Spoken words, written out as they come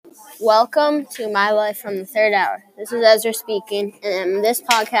Welcome to My Life from the Third Hour. This is Ezra speaking, and in this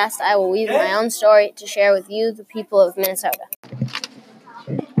podcast I will weave my own story to share with you, the people of Minnesota.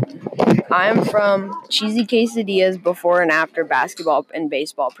 I'm from cheesy quesadillas before and after basketball and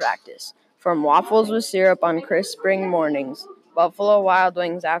baseball practice, from waffles with syrup on crisp spring mornings, Buffalo Wild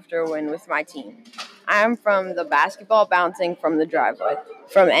Wings after a win with my team. I'm from the basketball bouncing from the driveway,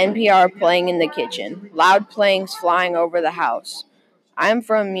 from NPR playing in the kitchen, loud planes flying over the house. I'm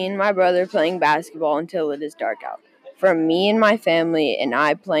from me and my brother playing basketball until it is dark out, from me and my family and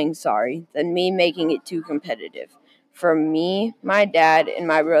I playing sorry, then me making it too competitive. From me, my dad, and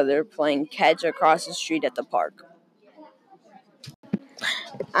my brother playing catch across the street at the park.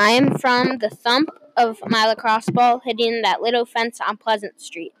 I am from the thump of my lacrosse ball hitting that little fence on Pleasant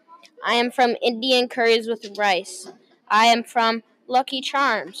Street. I am from Indian curries with rice. I am from Lucky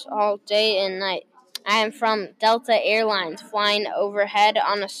Charms all day and night. I am from Delta Airlines flying overhead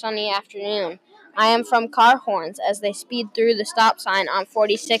on a sunny afternoon. I am from car horns as they speed through the stop sign on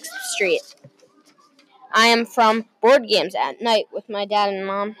 46th Street. I am from board games at night with my dad and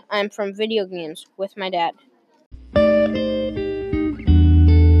mom. I am from video games with my dad.